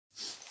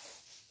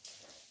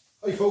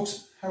Hi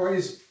folks, how are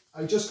you?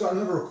 I just got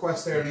another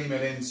request there, an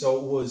email in, so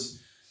it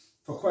was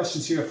for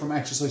questions here from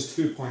exercise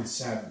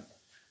 2.7.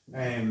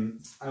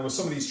 And it was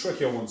some of these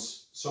trickier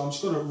ones, so I'm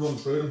just going to run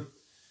through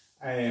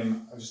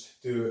them. I'll just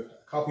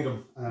copy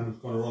them and I'm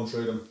going to run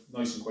through them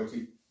nice and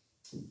quickly.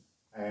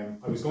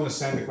 I was going to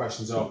send the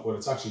questions up, but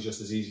it's actually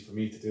just as easy for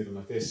me to do them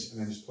like this and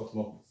then just put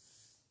them up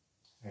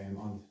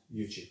on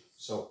YouTube.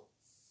 So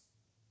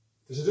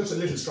there's just a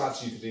little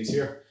strategy to these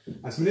here.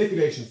 And it's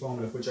manipulation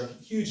formula, which are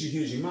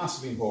hugely,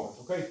 massively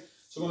important. Okay,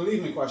 so I'm going to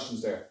leave my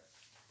questions there.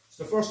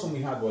 So the first one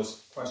we had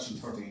was question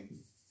 13.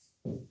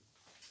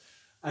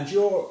 And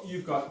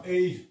you've got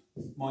A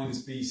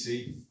minus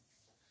BC,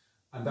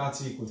 and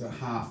that's equal to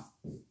half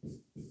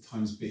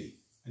times B.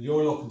 And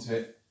you're looking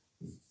to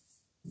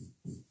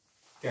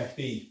get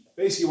B.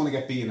 Basically, you want to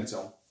get B in its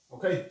own.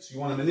 Okay, so you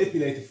want to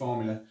manipulate the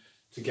formula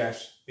to get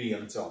B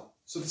on its own.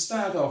 So to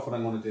start off, what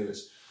I'm going to do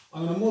is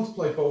I'm going to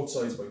multiply both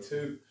sides by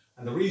 2,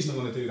 and the reason I'm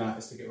going to do that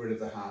is to get rid of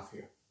the half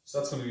here. So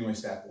that's going to be my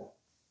step 1.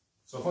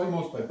 So if I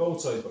multiply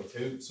both sides by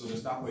 2, so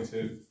there's that by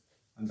 2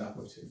 and that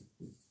by 2.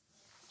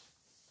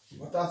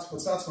 What that's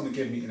going to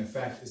give me in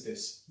effect is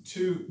this: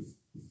 2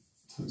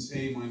 times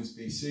A minus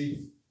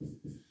BC.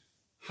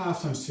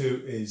 Half times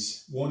 2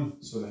 is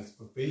 1, so let's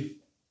put B.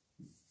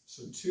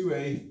 So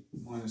 2A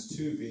minus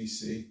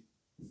 2BC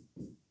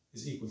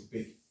is equal to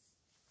B.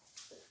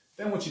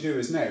 Then what you do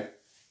is now,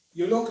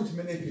 you're looking to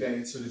manipulate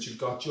it so that you've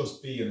got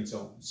just B in its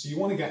own. So you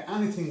want to get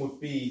anything with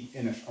B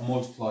in it and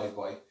multiply it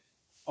by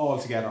all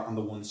together on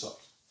the one side.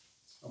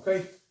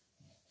 Okay?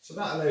 So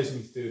that allows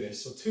me to do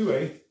this. So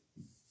 2A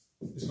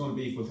is going to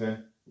be equal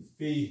to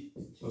B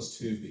plus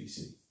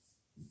 2BC.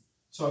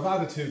 So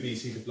I've added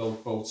 2BC to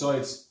both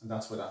sides, and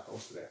that's where that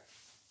goes to there.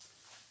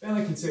 Then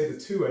I can say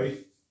that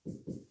 2A,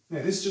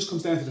 now this just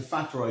comes down to the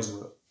factorising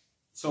rule.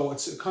 So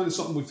it's kind of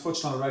something we've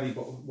touched on already,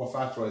 but we're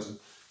factorising.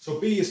 So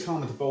B is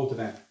common to both of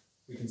them.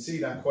 We can see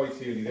that quite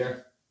clearly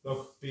there.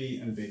 Look, B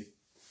and B.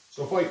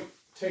 So if I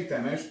take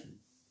them out,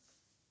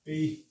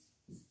 B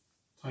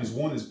times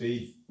 1 is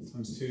B,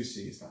 times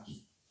 2C is that.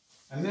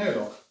 And now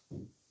look,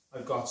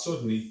 I've got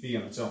suddenly B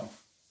on its own.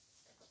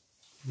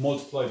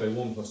 Multiplied by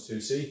 1 plus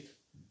 2C.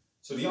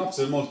 So the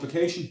opposite of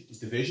multiplication is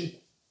division.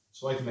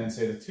 So I can then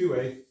say that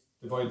 2A,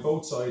 divide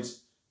both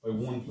sides by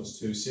 1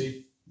 plus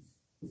 2C,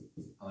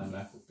 and I'm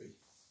left with B.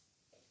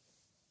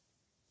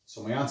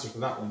 So my answer for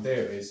that one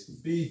there is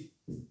B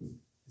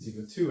is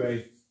equal to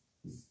 2A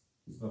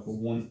over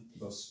 1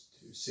 plus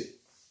 2C.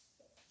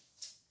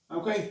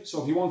 Okay,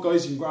 so if you want,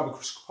 guys, you can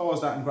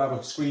pause that and grab a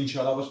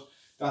screenshot of it.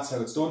 That's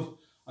how it's done.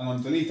 I'm going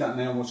to delete that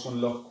now. We're just going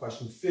to look at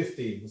question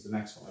 15 was the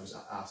next one I was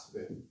asked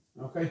to do.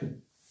 Okay,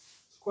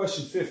 so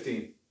question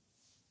 15.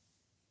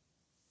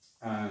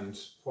 And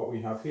what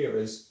we have here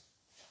is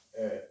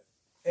A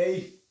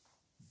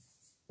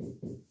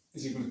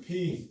is equal to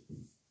P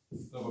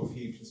over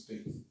P plus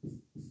B.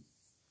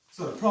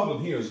 So the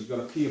problem here is you've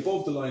got a P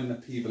above the line and a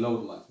P below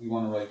the line. We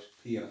want to write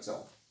P on its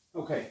own.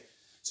 Okay,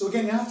 so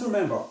again, you have to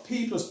remember,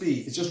 P plus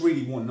B is just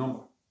really one number.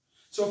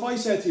 So if I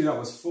said to you that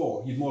was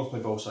 4, you'd multiply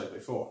both sides by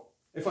 4.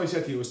 If I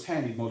said to you it was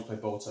 10, you'd multiply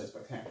both sides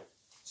by 10.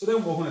 So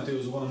then what we're going to do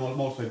is we're going to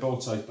multiply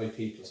both sides by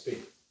P plus B.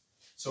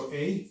 So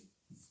A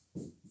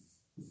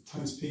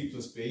times P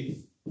plus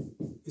B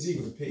is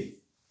equal to P.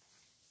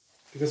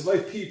 Because if I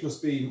have P plus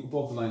B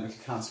above the line,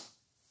 it'll cancel.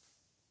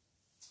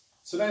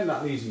 So then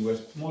that leaves me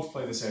with,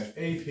 multiply this out,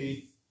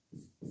 AP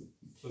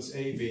plus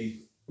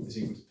AB is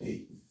equal to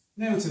P.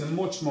 Now it's in a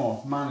much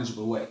more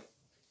manageable way.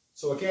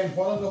 So again,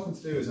 what I'm looking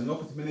to do is I'm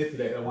looking to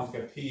manipulate it. I want to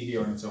get P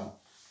here on its own.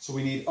 So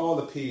we need all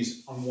the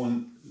P's on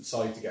one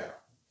side together.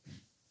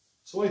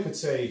 So I could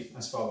say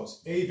as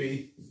follows: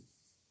 AB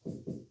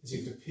is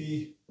equal to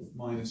P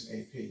minus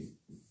AP.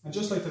 And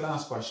just like the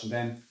last question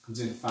then comes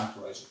into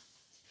factorising.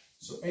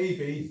 So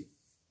AB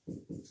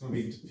is going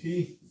to be equal to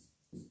P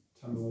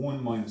times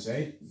 1 minus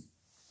A.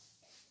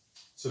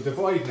 So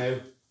divide now,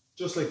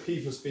 just like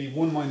P plus B,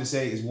 1 minus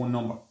A is one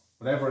number.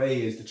 Whatever A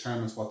is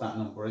determines what that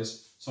number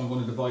is. So I'm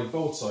going to divide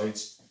both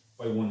sides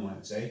by 1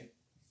 minus A.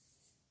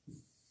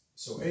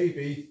 So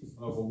AB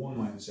over 1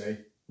 minus A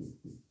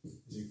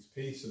is equal to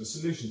P. So the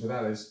solution to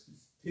that is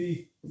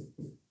P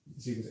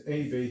is equal to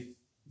AB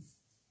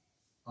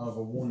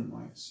over 1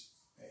 minus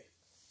A.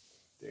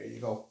 There you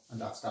go.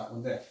 And that's that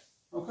one there.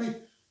 Okay.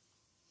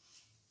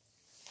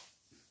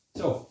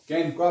 So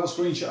again, grab a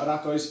screenshot of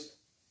that, guys.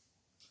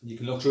 You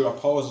can look through or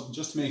pause it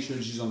just to make sure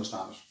that you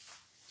understand it.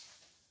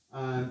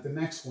 And the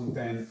next one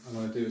then I'm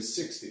going to do is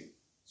 16.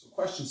 So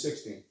question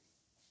 16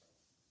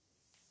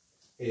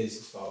 is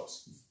as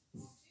follows.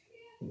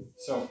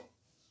 So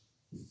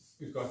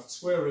we've got the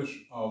square root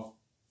of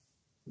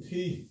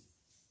P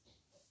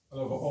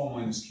over O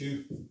minus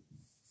Q,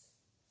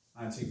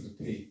 and it's equal to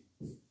P.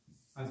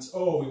 And it's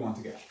all we want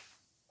to get.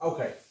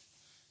 Okay,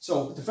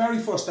 so the very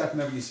first step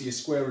whenever you see a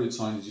square root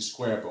sign is you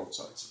square both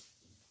sides.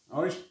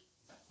 Alright?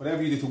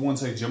 Whatever you do to one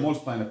side, you're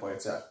multiplying it by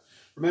itself.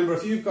 Remember,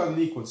 if you've got an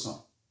equal sign,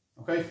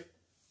 okay?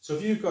 So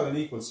if you've got an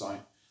equal sign,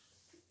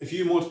 if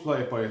you multiply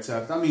it by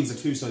itself, that means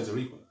the two sides are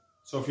equal.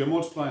 So if you're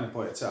multiplying it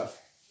by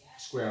itself,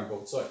 square on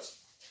both sides.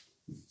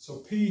 So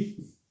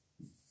P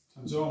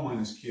times O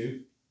minus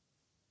Q,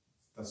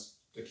 that's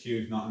the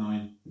Q, not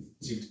 9,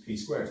 is equal to P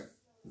squared.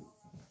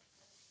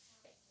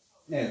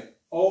 Now,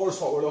 O is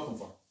what we're looking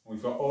for.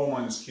 We've got O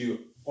minus Q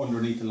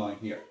underneath the line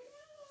here.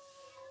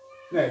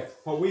 Now,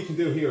 what we can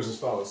do here is as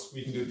follows.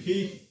 We can do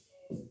P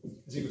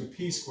is equal to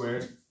P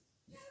squared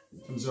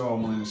times O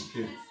minus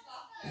Q.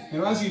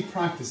 Now, as you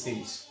practice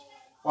these,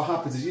 what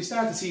happens is you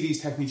start to see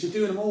these techniques, you're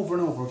doing them over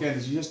and over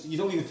again, you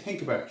don't even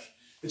think about it.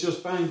 It's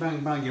just bang,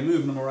 bang, bang, you're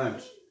moving them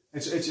around.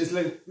 It's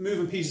like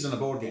moving pieces on a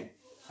board game,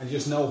 and you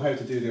just know how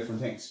to do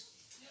different things.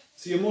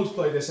 So you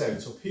multiply this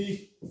out, so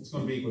P is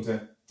going to be equal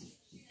to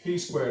P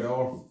squared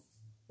R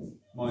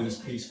minus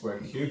P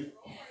squared Q.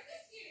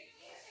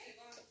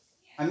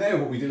 And now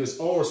what we do is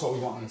R is what we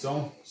want on its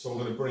own, so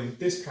we're going to bring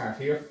this part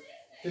here,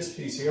 this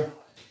piece here,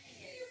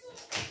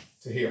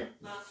 to here.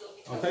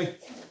 Okay?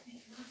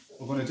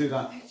 We're going to do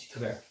that to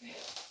there.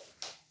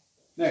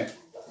 Now,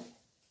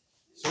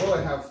 so all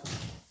I have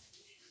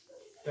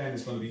then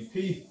is going to be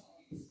P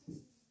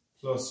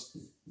plus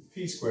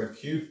P squared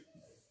Q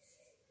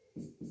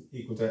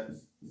equal to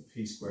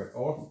P squared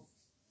R.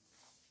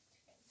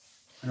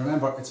 And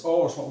remember, it's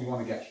R is what we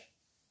want to get.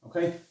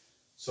 Okay?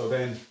 So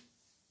then,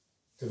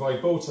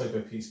 divide both sides by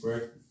P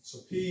squared. So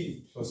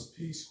P plus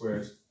P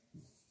squared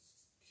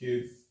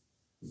Q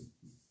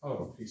all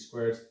over P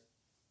squared.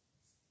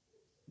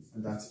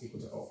 And that's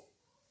equal to O.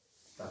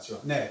 That's your.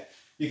 Now,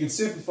 you can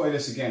simplify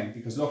this again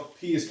because look,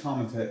 P is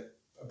common to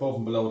above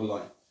and below the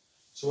line.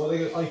 So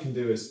what I can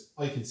do is,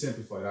 I can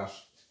simplify that.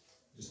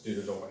 Just do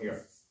it over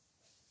here.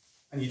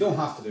 And you don't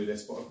have to do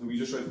this, but we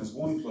just write them as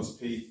 1 plus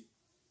P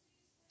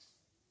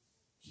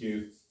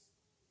Q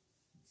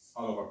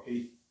all over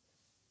P.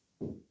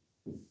 1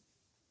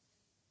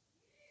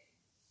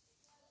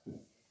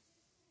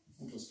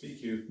 plus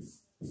PQ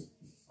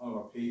all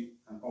over P,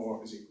 and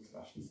R is equal to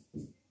that.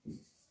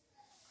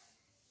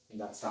 And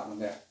that's that one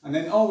there. And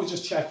then always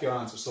just check your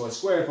answer. So I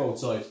squared both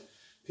sides.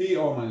 P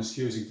R minus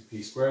Q is equal to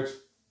P squared.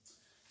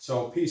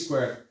 So P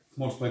squared,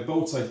 multiply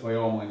both sides by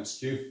R minus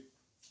Q.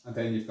 And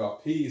then you've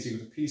got P is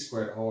equal to P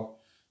squared R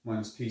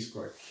minus P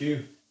squared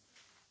Q.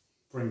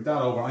 Bring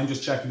that over. I'm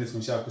just checking this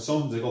myself because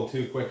sometimes I go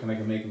too quick and I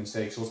can make a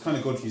mistake. So it's kind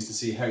of good for you to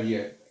see how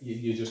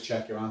you just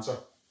check your answer.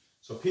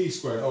 So P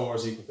squared R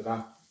is equal to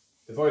that.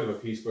 Divided by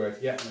P squared,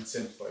 yeah, and it's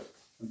simplified.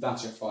 And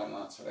that's your final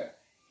answer there.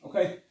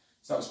 Okay,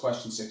 so that was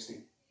question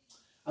 16.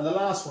 And the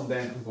last one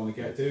then I'm going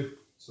to do.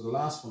 So the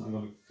last one I'm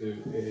going to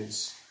do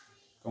is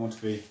going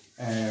to be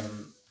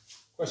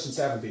question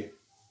 17.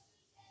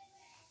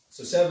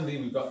 So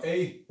 17, we've got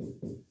A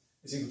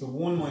is equal to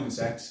 1 minus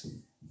X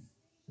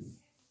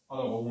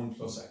all over 1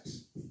 plus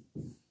X.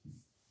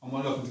 And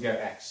we're looking to get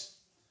X.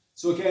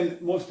 So again,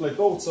 multiply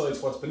both sides,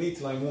 what's beneath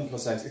the line 1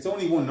 plus X. It's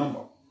only one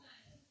number.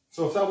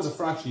 So if that was a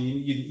fraction,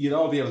 you'd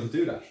all be able to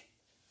do that.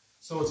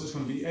 So it's just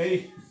going to be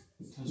A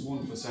times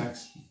 1 plus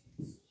X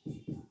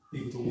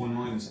equal to 1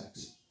 minus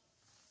X.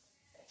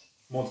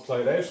 Multiply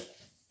it out.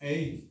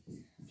 A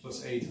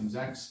plus A times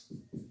X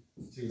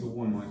is equal to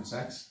 1 minus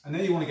X. And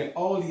then you want to get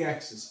all the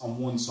X's on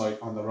one side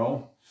on their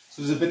own.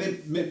 So there's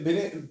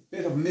a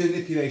bit of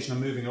manipulation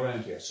and moving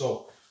around here.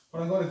 So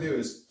what I'm going to do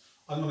is,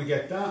 I'm going to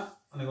get that,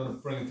 and I'm going to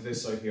bring it to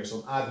this side here.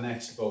 So I'm adding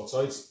X to both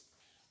sides.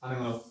 And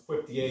I'm going to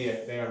whip the A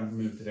out there and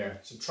move to there.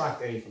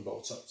 Subtract A from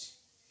both sides.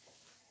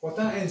 What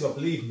that ends up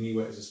leaving me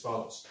with is as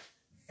follows.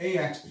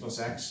 AX plus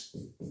X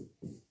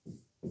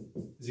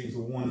is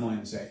equal to 1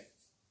 minus A.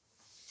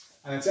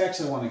 And it's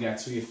X I want to get,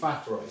 so you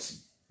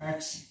factorise.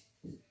 X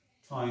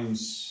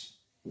times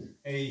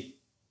A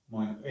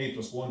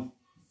plus 1.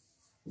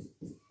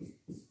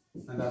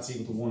 And that's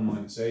equal to 1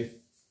 minus A.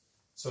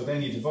 So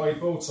then you divide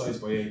both sides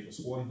by A plus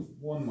 1.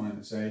 1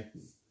 minus A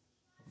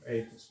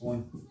plus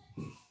 1.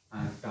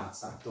 And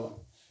that's that done.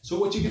 So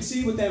what you can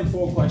see with them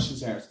 4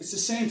 questions there, it's the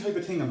same type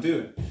of thing I'm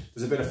doing.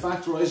 There's a bit of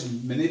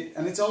factorising,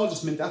 and it's all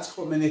just, that's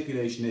what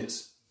manipulation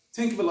is.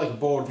 Think of it like a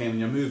board game and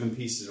you're moving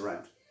pieces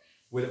around.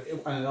 And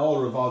it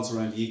all revolves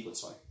around the equal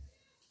sign.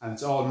 And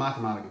it's all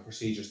mathematical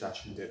procedures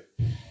that you can do.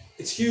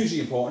 It's hugely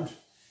important.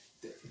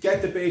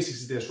 Get the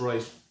basics of this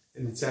right,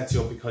 and it sets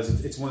you up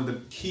because it's one of the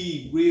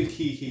real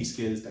key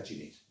skills that you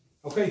need.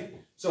 Okay,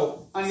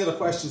 so any other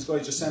questions,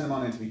 guys, just send them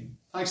on in to me.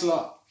 Thanks a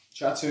lot.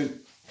 Chat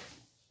soon.